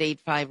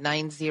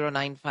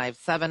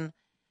 800-859-0957.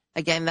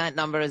 Again, that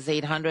number is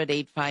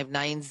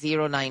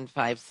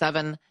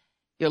 800-859-0957.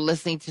 You're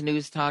listening to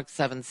News Talk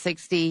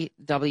 760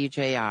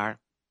 WJR.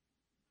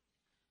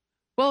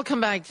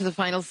 Welcome back to the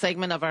final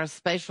segment of our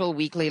special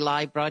weekly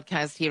live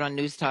broadcast here on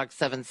News Talk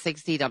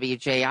 760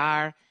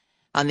 WJR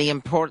on the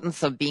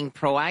importance of being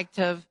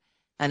proactive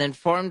and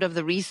informed of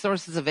the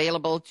resources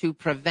available to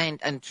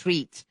prevent and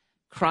treat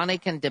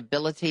chronic and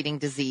debilitating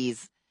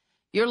disease.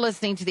 You're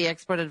listening to the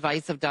expert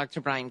advice of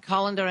Dr. Brian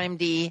Kolender,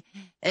 MD,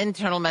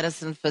 internal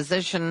medicine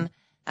physician,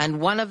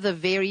 and one of the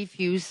very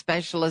few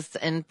specialists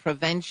in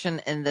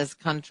prevention in this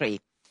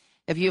country.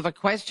 If you have a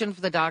question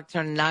for the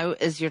doctor, now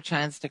is your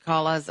chance to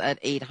call us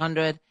at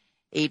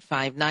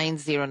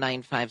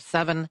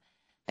 800-859-0957.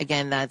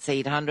 Again, that's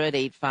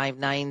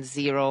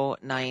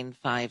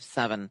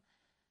 800-859-0957.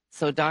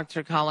 So,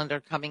 Dr.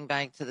 Kolender, coming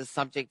back to the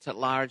subject at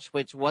large,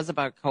 which was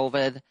about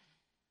COVID,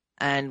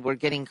 and we're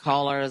getting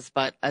callers,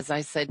 but as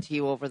I said to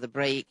you over the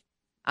break,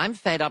 I'm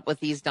fed up with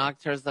these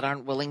doctors that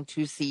aren't willing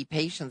to see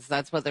patients.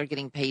 That's what they're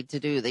getting paid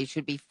to do. They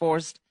should be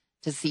forced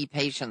to see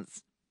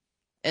patients.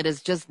 It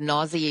is just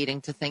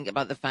nauseating to think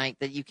about the fact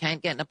that you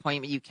can't get an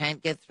appointment, you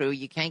can't get through,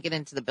 you can't get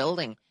into the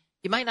building.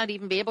 You might not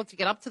even be able to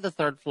get up to the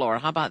third floor.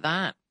 How about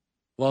that?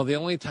 Well, the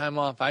only time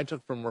off I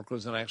took from work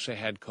was when I actually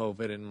had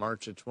COVID in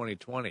March of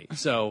 2020.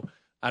 So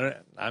I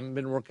haven't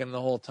been working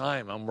the whole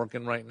time. I'm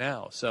working right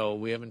now. So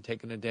we haven't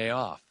taken a day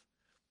off.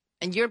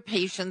 And your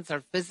patients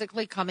are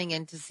physically coming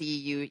in to see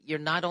you. You're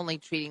not only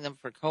treating them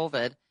for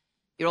COVID,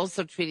 you're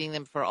also treating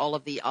them for all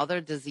of the other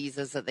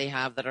diseases that they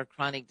have that are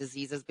chronic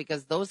diseases,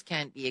 because those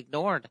can't be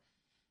ignored.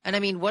 And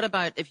I mean, what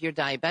about if you're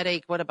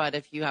diabetic? What about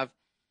if you have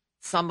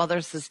some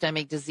other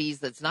systemic disease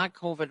that's not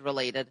COVID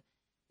related?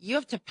 You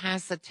have to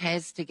pass a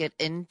test to get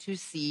in to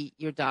see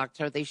your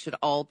doctor. They should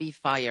all be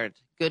fired.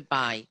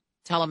 Goodbye.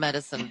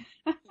 Telemedicine.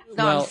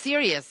 No, I'm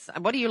serious.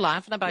 What are you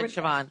laughing about,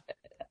 Siobhan?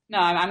 No,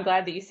 I'm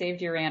glad that you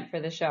saved your rant for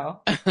the show,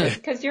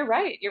 because you're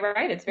right. You're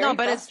right. It's very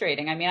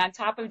frustrating. I mean, on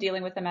top of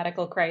dealing with a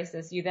medical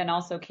crisis, you then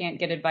also can't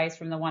get advice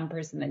from the one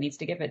person that needs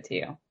to give it to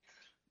you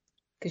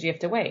because you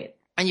have to wait.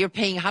 And you're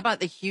paying, how about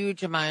the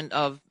huge amount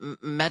of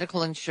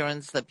medical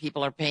insurance that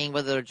people are paying,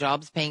 whether their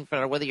job's paying for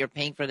it or whether you're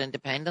paying for it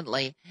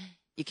independently?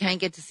 You can't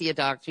get to see a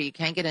doctor. You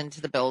can't get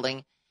into the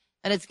building.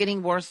 And it's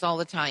getting worse all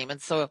the time.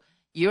 And so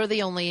you're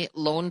the only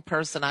lone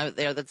person out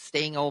there that's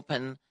staying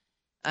open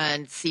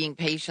and seeing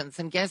patients.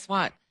 And guess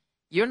what?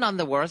 You're none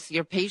the worse.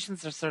 Your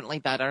patients are certainly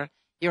better.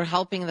 You're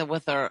helping them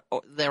with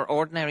their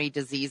ordinary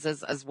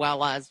diseases as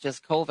well as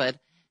just COVID.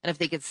 And if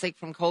they get sick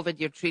from COVID,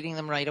 you're treating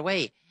them right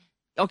away.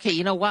 Okay,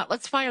 you know what?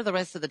 Let's fire the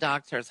rest of the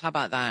doctors. How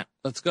about that?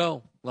 Let's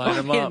go. Line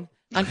them up.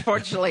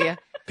 Unfortunately,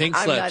 pink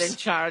I'm slips. not in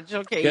charge.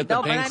 Okay, Get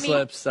the pink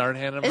slips. Start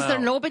handing them out. Is there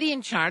nobody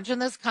in charge in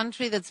this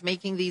country that's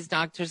making these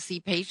doctors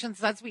see patients?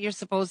 That's what you're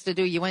supposed to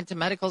do. You went to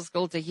medical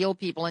school to heal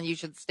people, and you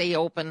should stay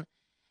open.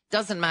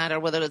 Doesn't matter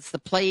whether it's the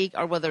plague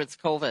or whether it's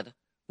COVID.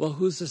 Well,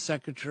 who's the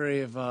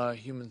Secretary of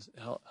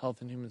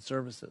Health and Human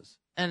Services?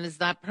 And is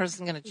that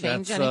person going to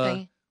change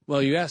anything?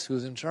 Well, you ask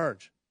who's in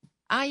charge.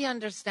 I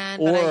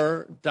understand.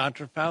 Or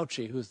Dr.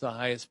 Fauci, who's the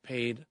highest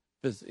paid,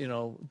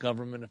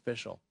 government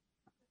official,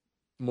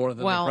 more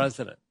than the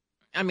president.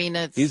 I mean,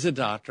 he's a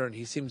doctor and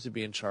he seems to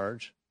be in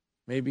charge.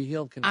 Maybe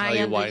can tell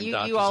you why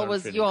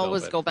doctors you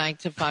always go back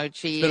to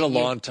Fauci. It's been a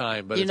long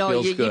time, but it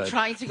feels good. You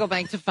try to go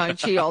back to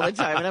Fauci all the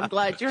time, and I'm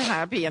glad you're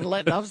happy and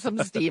letting off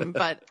some steam.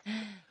 But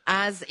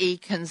as a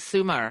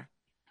consumer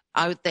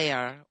out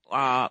there,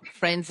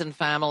 friends and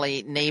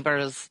family,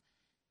 neighbors,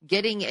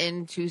 getting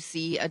in to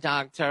see a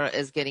doctor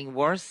is getting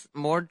worse,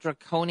 more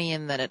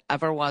draconian than it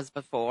ever was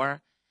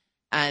before.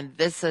 And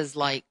this is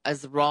like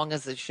as wrong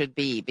as it should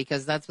be,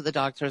 because that's what the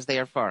doctor is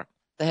there for.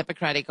 The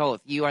Hippocratic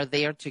Oath. You are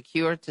there to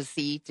cure, to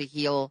see, to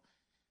heal,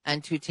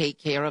 and to take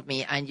care of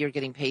me, and you're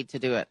getting paid to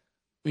do it.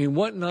 I mean,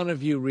 what none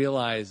of you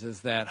realize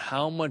is that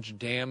how much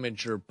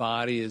damage your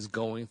body is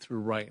going through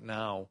right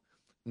now,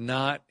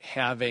 not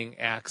having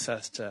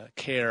access to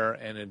care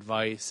and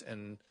advice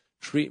and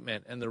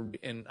treatment.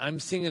 And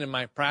I'm seeing it in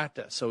my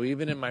practice. So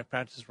even in my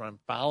practice where I'm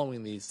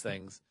following these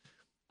things,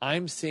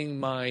 I'm seeing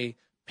my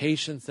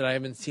patients that I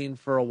haven't seen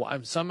for a while.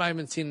 Some I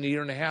haven't seen in a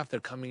year and a half. They're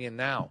coming in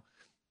now.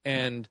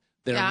 And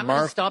I'm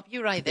going to stop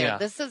you right there. Yeah.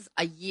 This is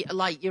a year,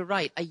 you're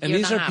right, a year and a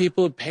half. And these are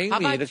people who pay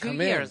me to come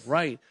years? in.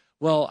 Right.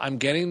 Well, I'm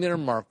getting their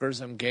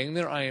markers. I'm getting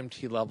their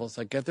IMT levels.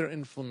 I get their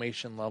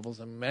inflammation levels.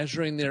 I'm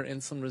measuring their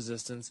insulin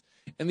resistance.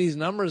 And these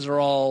numbers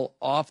are all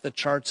off the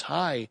charts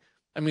high.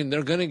 I mean,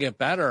 they're going to get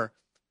better,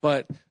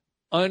 but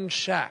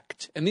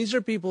unchecked. And these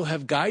are people who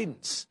have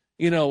guidance,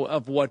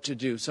 of what to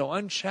do. So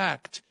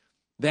unchecked,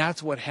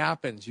 that's what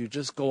happens. You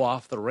just go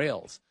off the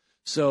rails.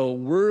 So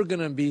we're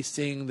going to be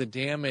seeing the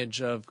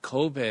damage of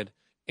COVID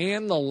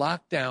and the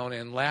lockdown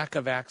and lack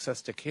of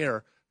access to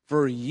care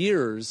for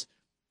years.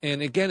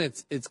 And again,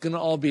 it's going to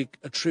all be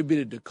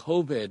attributed to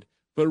COVID,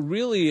 but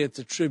really it's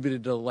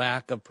attributed to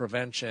lack of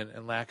prevention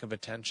and lack of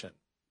attention.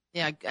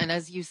 Yeah, and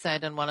as you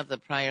said in one of the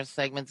prior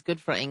segments, good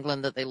for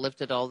England that they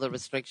lifted all the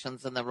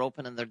restrictions and they're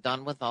open and they're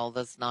done with all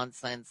this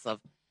nonsense of,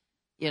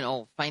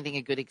 finding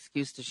a good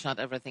excuse to shut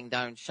everything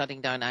down.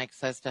 Shutting down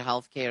access to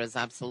health care is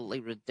absolutely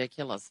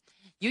ridiculous.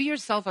 You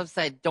yourself have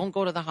said, don't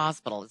go to the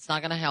hospital. It's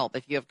not going to help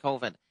if you have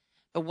COVID.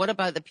 But what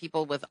about the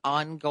people with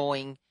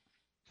ongoing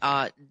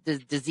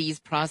disease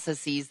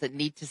processes that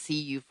need to see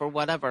you for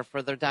whatever,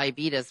 for their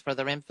diabetes, for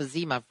their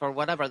emphysema, for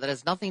whatever, that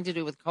has nothing to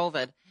do with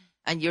COVID,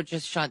 and you're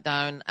just shut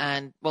down,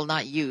 and, well,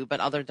 not you, but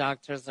other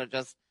doctors are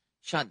just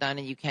shut down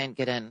and you can't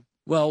get in?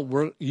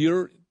 Well,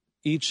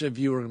 each of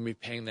you are going to be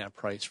paying that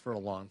price for a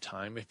long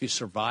time if you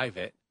survive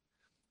it.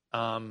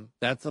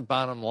 That's the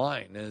bottom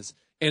line is,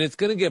 and it's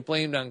going to get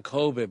blamed on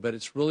COVID, but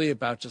it's really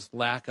about just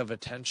lack of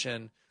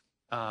attention,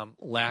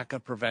 lack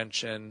of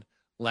prevention,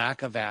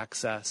 lack of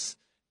access.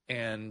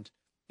 And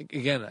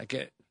again,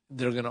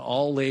 they're going to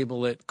all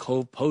label it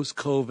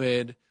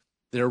post-COVID.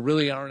 There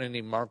really aren't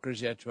any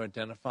markers yet to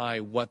identify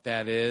what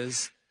that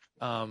is.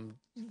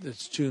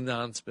 It's too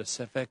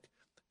non-specific.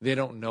 They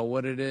don't know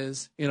what it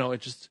is.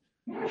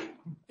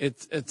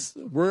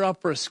 We're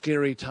up for a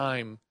scary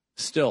time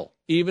still.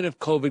 Even if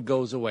COVID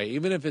goes away,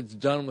 even if it's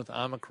done with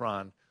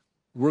Omicron,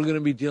 we're going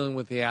to be dealing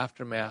with the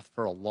aftermath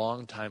for a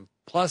long time.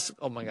 Plus,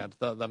 oh my God,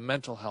 the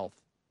mental health.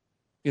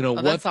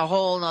 That's a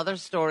whole other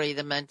story,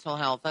 the mental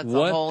health. That's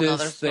a whole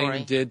other story. What this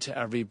thing did to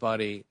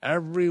everybody.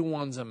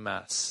 Everyone's a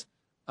mess.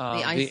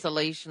 The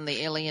isolation,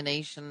 the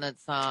alienation,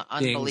 it's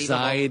unbelievable. The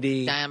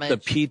anxiety, damage. The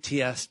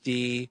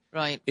PTSD.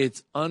 Right.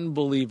 It's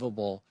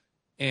unbelievable.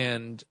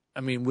 And,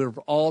 I mean, we've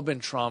all been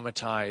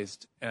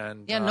traumatized.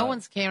 And yeah, no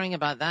one's caring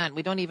about that.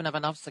 We don't even have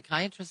enough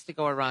psychiatrists to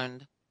go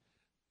around.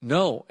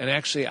 No. And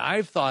actually,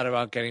 I've thought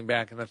about getting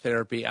back into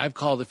therapy. I've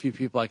called a few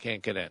people I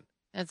can't get in.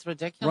 It's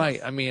ridiculous. Right.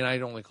 I mean,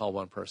 I'd only call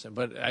one person,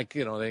 but they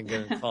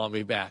can call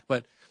me back.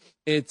 But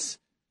that's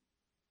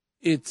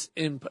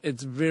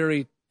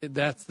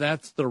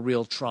the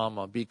real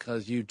trauma,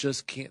 because you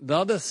just can't. The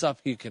other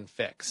stuff you can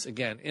fix.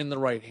 Again, in the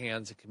right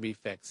hands, it can be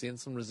fixed. The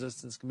insulin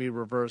resistance can be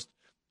reversed.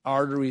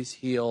 Arteries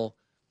heal.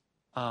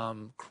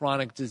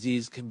 Chronic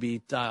disease can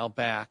be dialed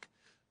back.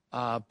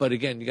 But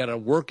again, you got to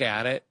work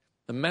at it.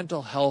 The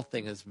mental health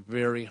thing is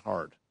very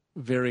hard.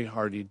 Very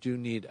hard. You do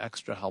need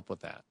extra help with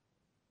that.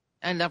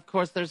 And, of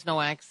course, there's no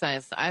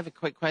access. I have a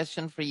quick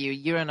question for you.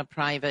 You're in a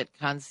private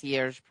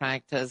concierge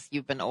practice.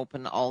 You've been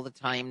open all the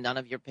time. None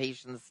of your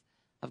patients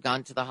have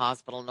gone to the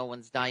hospital. No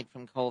one's died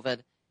from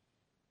COVID.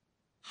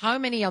 How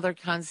many other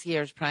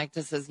concierge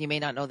practices, you may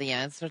not know the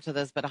answer to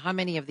this, but how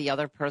many of the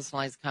other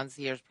personalized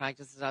concierge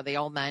practices, are they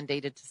all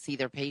mandated to see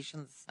their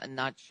patients and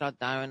not shut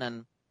down?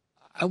 And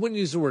I wouldn't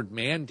use the word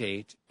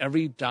mandate.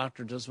 Every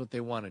doctor does what they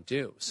want to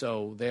do.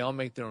 So they all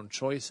make their own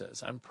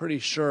choices. I'm pretty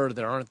sure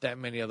there aren't that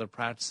many other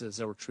practices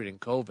that were treating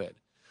COVID.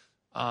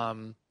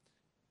 And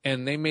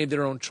they made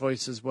their own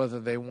choices whether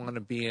they want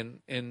to be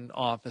in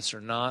office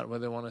or not,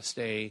 whether they want to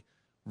stay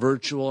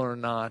virtual or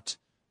not.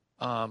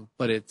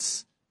 But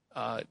it's,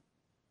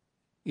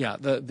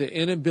 the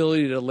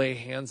inability to lay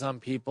hands on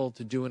people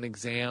to do an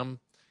exam.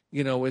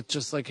 You know, it's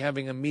just like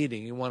having a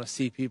meeting. You want to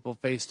see people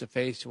face to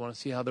face. You want to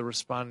see how they're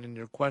responding to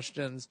your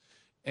questions,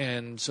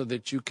 and so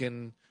that you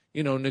can,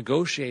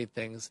 negotiate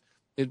things.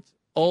 It's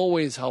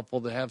always helpful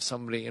to have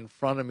somebody in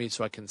front of me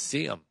so I can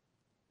see them.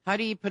 how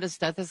do you put a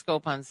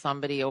stethoscope on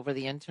somebody over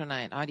the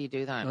internet? How do you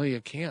do that? No,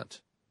 you can't.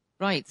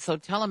 Right. So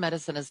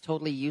telemedicine is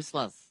totally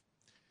useless,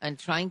 and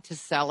trying to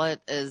sell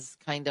it is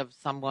kind of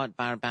somewhat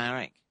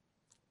barbaric.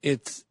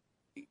 It's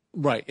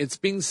right. It's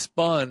being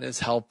spun as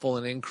helpful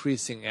in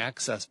increasing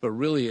access, but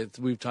really,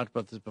 we've talked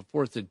about this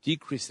before, it's a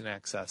decrease in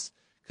access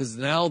because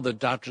now the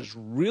doctor's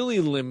really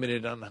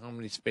limited on how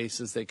many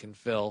spaces they can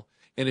fill.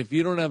 And if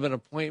you don't have an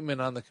appointment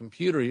on the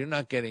computer, you're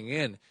not getting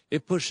in.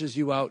 It pushes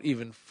you out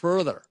even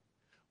further.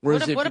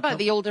 What about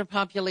the older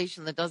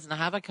population that doesn't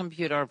have a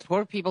computer,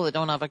 poor people that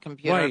don't have a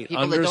computer, right.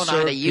 people that don't know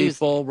how to use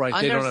people, right.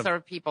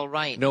 underserved people,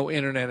 right? No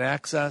internet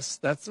access.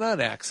 That's not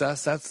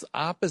access. That's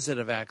opposite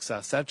of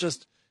access. That's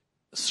just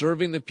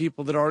serving the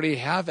people that already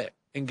have it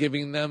and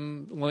letting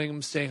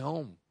them stay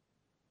home.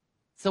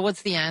 So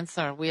what's the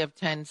answer? We have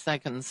 10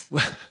 seconds.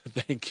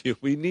 Thank you.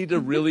 We need to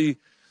really,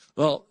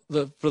 for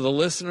the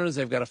listeners,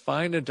 they've got to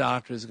find a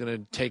doctor who's going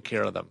to take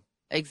care of them.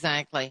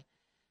 Exactly.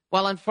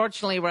 Well,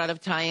 unfortunately, we're out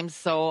of time,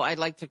 so I'd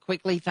like to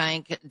quickly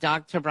thank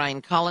Dr.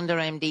 Brian Kolender,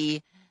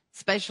 MD,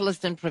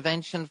 specialist in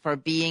prevention, for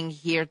being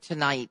here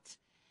tonight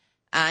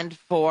and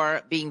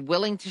for being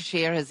willing to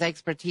share his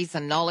expertise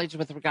and knowledge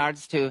with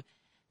regards to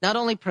not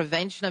only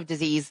prevention of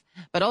disease,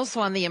 but also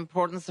on the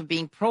importance of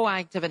being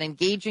proactive and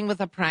engaging with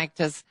a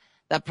practice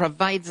that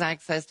provides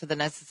access to the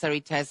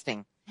necessary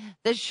testing.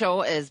 This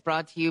show is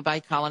brought to you by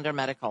Kolender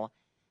Medical.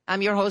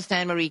 I'm your host,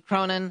 Anne-Marie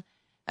Cronin,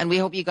 and we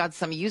hope you got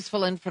some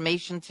useful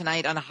information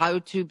tonight on how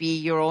to be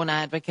your own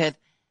advocate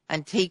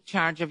and take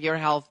charge of your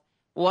health,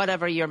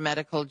 whatever your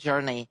medical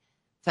journey.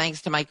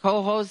 Thanks to my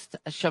co-host,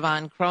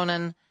 Siobhan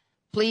Cronin.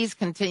 Please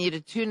continue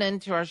to tune in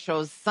to our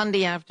shows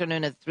Sunday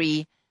afternoon at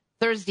 3,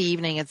 Thursday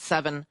evening at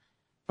 7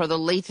 for the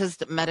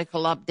latest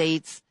medical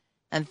updates.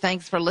 And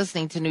thanks for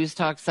listening to News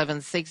Talk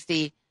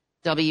 760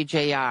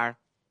 WJR.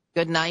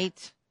 Good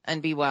night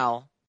and be well.